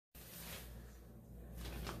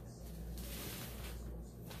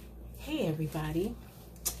Hey everybody,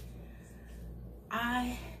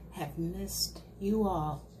 I have missed you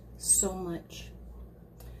all so much.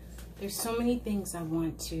 There's so many things I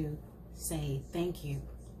want to say thank you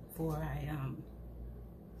for.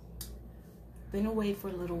 Been away for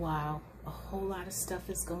a little while. A whole lot of stuff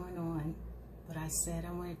is going on, but I said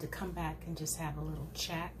I wanted to come back and just have a little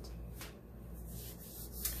chat.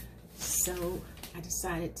 So I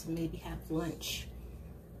decided to maybe have lunch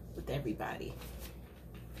with everybody.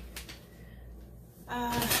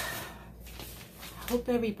 I hope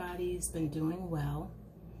everybody's been doing well.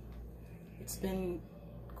 It's been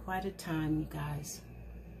quite a time, you guys.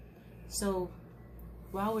 So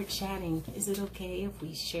while we're chatting, is it okay if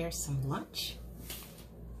we share some lunch?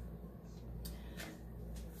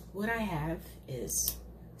 What I have is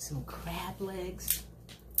some crab legs.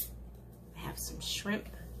 I have some shrimp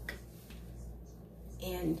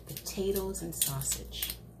and potatoes and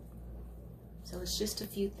sausage. So it's just a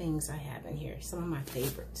few things I have in here, some of my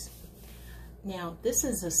favorites. Now, this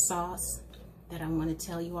is a sauce that I want to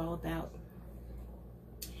tell you all about.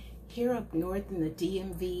 Here up north in the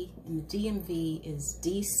DMV, and the DMV is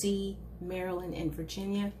DC, Maryland, and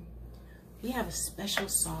Virginia, we have a special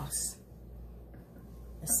sauce,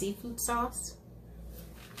 a seafood sauce.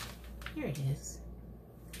 Here it is.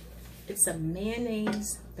 It's a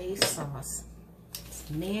mayonnaise-based sauce. It's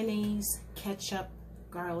mayonnaise, ketchup,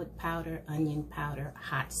 garlic powder, onion powder,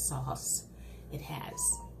 hot sauce. It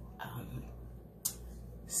has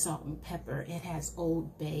salt and pepper. It has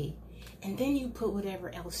Old Bay. And then you put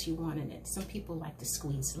whatever else you want in it. Some people like to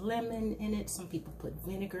squeeze lemon in it. Some people put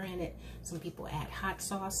vinegar in it. Some people add hot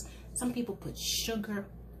sauce. Some people put sugar.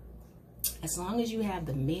 As long as you have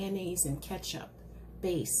the mayonnaise and ketchup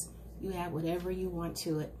base, you add whatever you want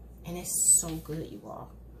to it. And it's so good, you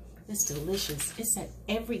all. It's delicious. It's at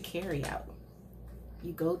every carryout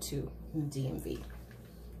you go to in the DMV.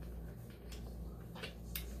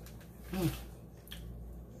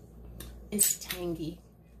 It's tangy.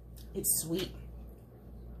 It's sweet.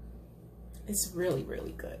 It's really,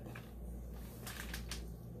 really good.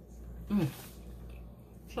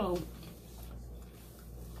 So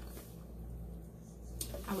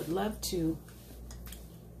I would love to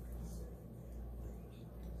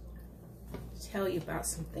tell you about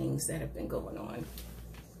some things that have been going on.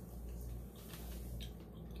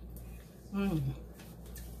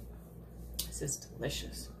 This is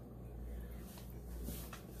delicious.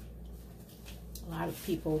 A lot of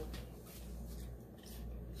people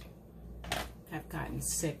have gotten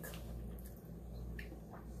sick.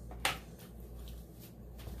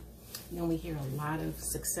 You know, we hear a lot of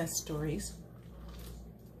success stories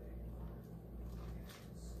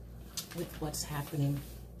with what's happening.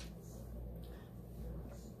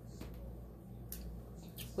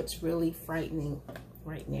 What's really frightening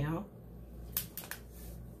right now,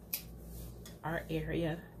 our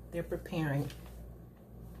area, they're preparing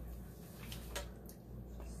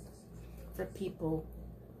for people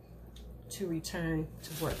to return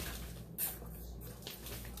to work.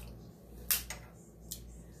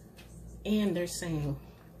 And they're saying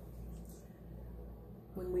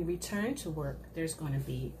when we return to work, there's going to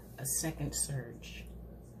be a second surge.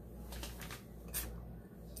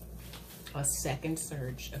 A second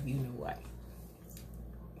surge of you know what.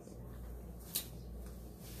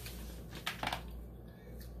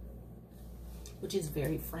 Which is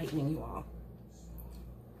very frightening, you all.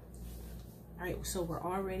 All right, so we're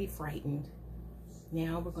already frightened.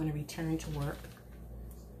 Now we're going to return to work.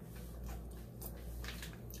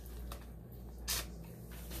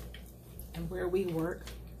 And where we work,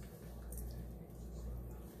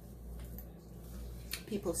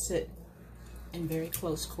 people sit in very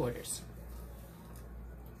close quarters.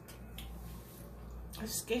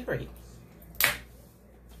 It's scary.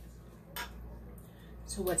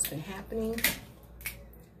 So what's been happening?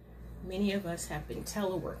 Many of us have been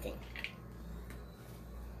teleworking.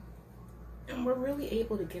 And we're really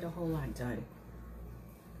able to get a whole lot done.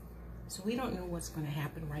 So we don't know what's going to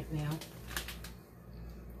happen right now.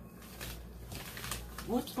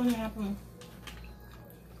 What's going to happen?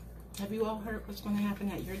 Have you all heard what's going to happen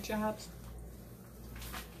at your jobs?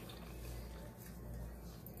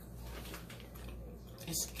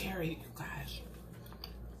 It's scary, you guys.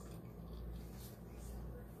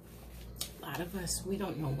 A lot of us, we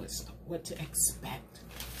don't know what to expect.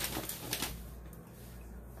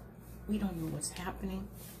 We don't know what's happening.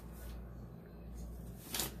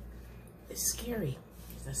 It's scary.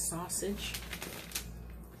 The sausage.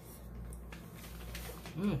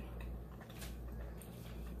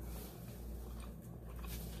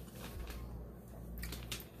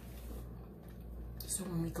 So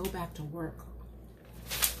when we go back to work,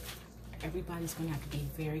 Everybody's going to have to be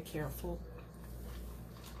very careful.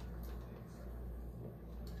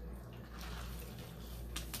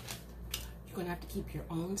 You're going to have to keep your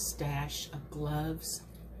own stash of gloves,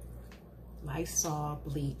 Lysol,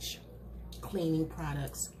 bleach, cleaning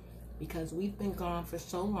products, because we've been gone for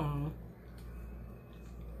so long.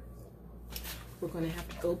 We're going to have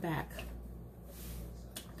to go back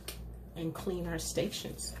and clean our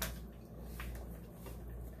stations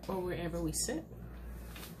or wherever we sit.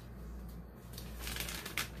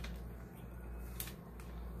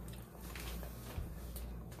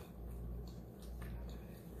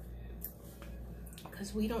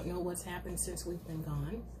 Because we don't know what's happened since we've been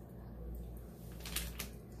gone.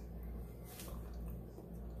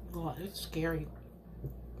 God, it's scary.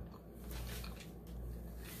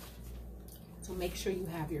 So make sure you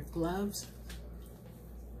have your gloves,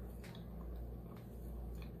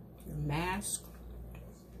 your mask.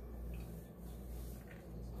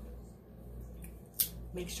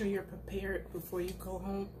 Make sure you're prepared before you go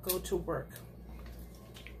home, go to work.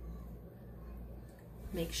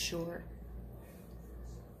 Make sure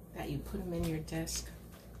that you put them in your desk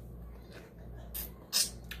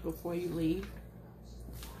before you leave.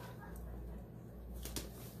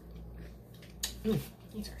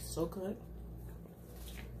 These are so good.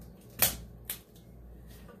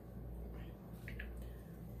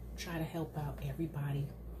 Try to help out everybody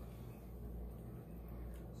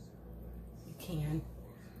you can,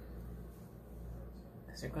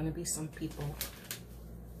 because there are going to be some people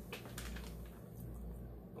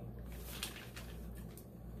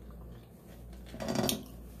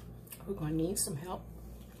who are going to need some help,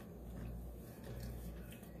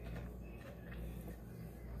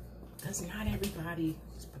 because not everybody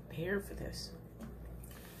is prepared for this.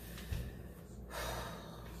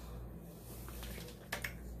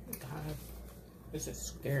 God, this is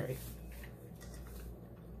scary.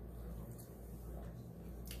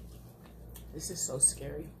 This is so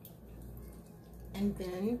scary. And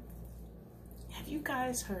then, have you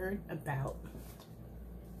guys heard about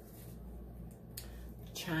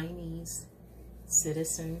Chinese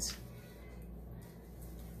citizens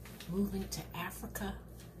moving to Africa?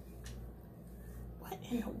 What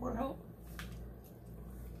in the world?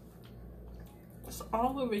 It's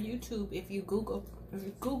all over YouTube. If you Google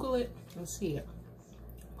it, you'll see it.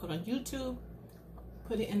 Put on YouTube,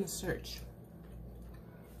 put it in the search.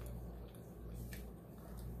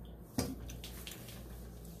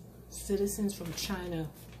 Citizens from China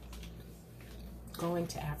going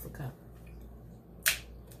to Africa.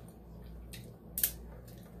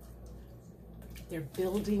 They're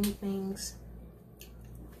building things.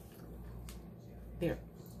 There,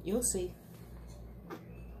 you'll see.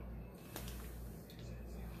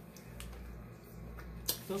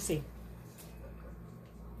 You'll see.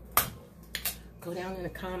 Go down in the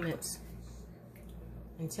comments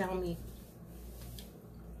and tell me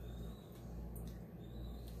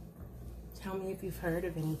if you've heard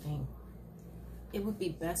of anything. It would be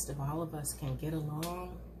best if all of us can get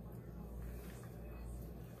along,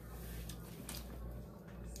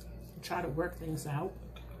 try to work things out.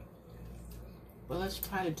 But let's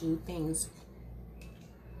try to do things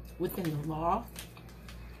within the law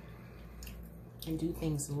and do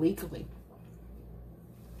things legally.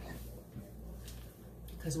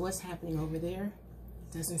 Because what's happening over there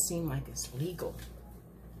doesn't seem like it's legal.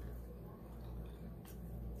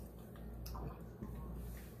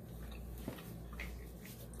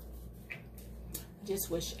 I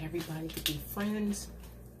just wish everybody could be friends.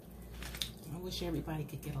 I wish everybody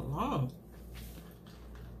could get along.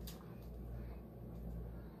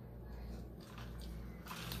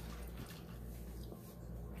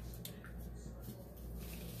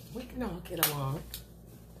 We can all get along.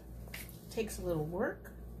 It takes a little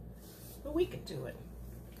work, but we can do it.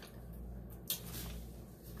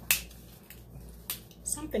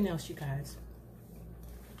 Something else, you guys.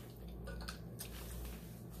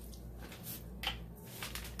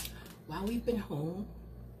 While we've been home,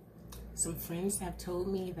 some friends have told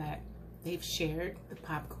me that they've shared the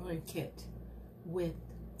popcorn kit with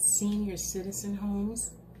senior citizen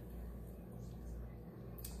homes.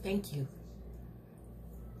 Thank you.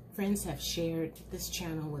 Friends have shared this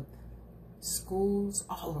channel with schools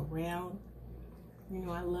all around. You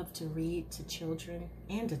know, I love to read to children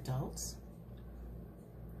and adults.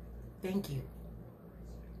 Thank you.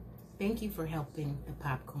 Thank you for helping the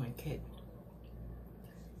popcorn kit.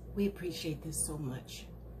 We appreciate this so much.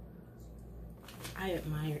 I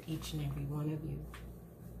admire each and every one of you.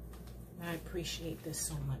 I appreciate this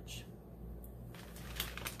so much.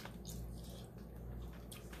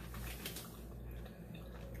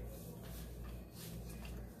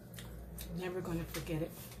 Never going to forget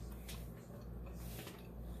it.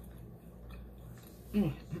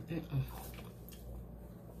 You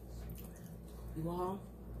all,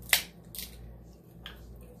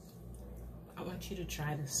 I want you to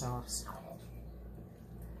try the sauce.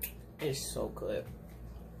 It's so good.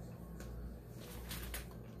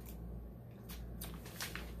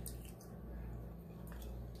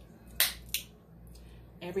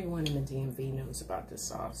 Everyone in the DMV knows about this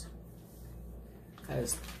sauce,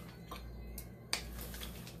 because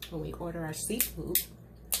when we order our seafood,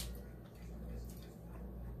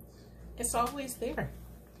 it's always there.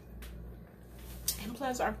 And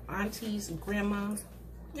plus, our aunties and grandmas,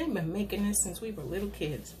 they've been making this since we were little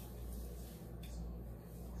kids.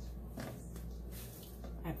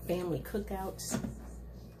 At family cookouts,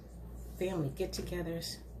 family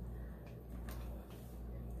get-togethers.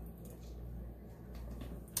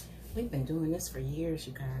 We've been doing this for years,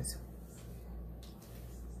 you guys.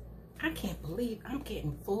 I can't believe I'm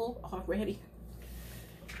getting full already.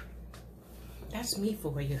 That's me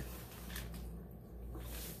for you.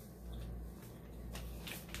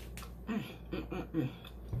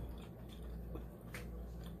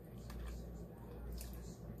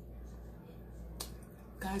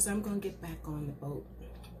 Guys, I'm going to get back on the boat.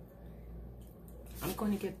 I'm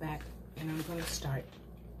going to get back and I'm going to start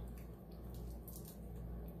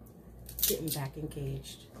getting back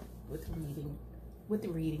engaged with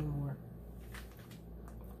reading more.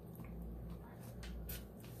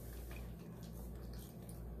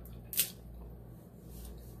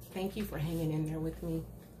 Thank you for hanging in there with me.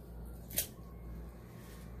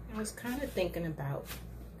 I was kind of thinking about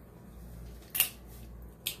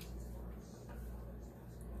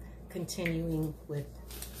continuing with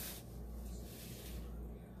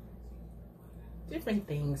different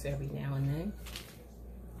things every now and then,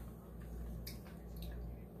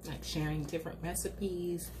 like sharing different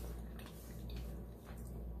recipes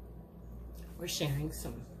or sharing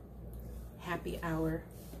some happy hour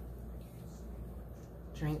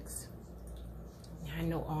drinks. I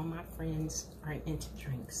know all my friends aren't into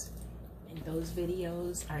drinks, and those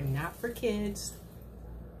videos are not for kids.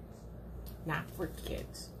 Not for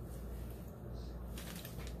kids.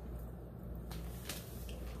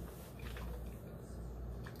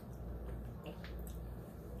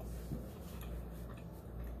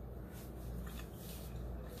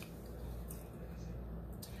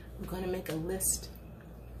 I'm going to make a list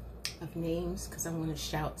of names because I want to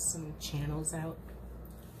shout some channels out.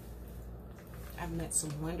 I've met some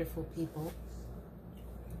wonderful people,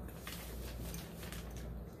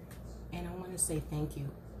 and I want to say thank you.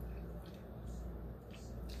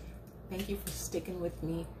 Thank you for sticking with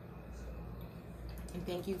me, and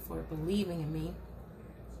thank you for believing in me.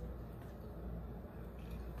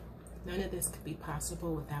 None of this could be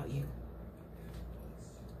possible without you.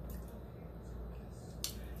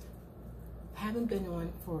 I haven't been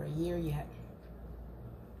on for a year yet,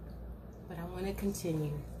 but I want to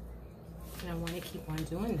continue. And I want to keep on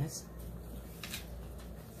doing this.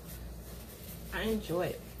 I enjoy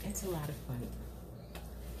it. It's a lot of fun.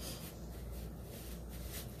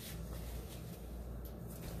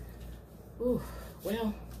 Ooh,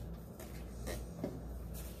 well,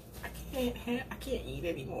 I can't eat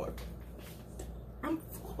anymore. I'm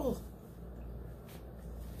full.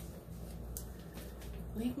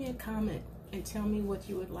 Leave me a comment and tell me what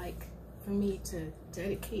you would like for me to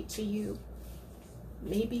dedicate to you.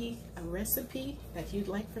 Maybe a recipe that you'd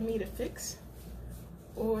like for me to fix,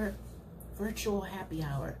 or virtual happy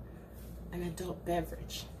hour, an adult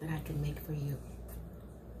beverage that I can make for you.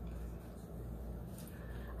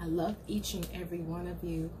 I love each and every one of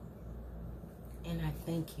you, and I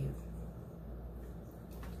thank you.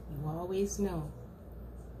 You always know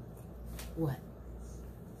what?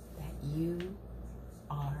 That you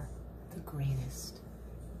are the greatest.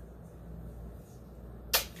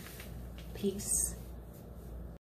 Peace.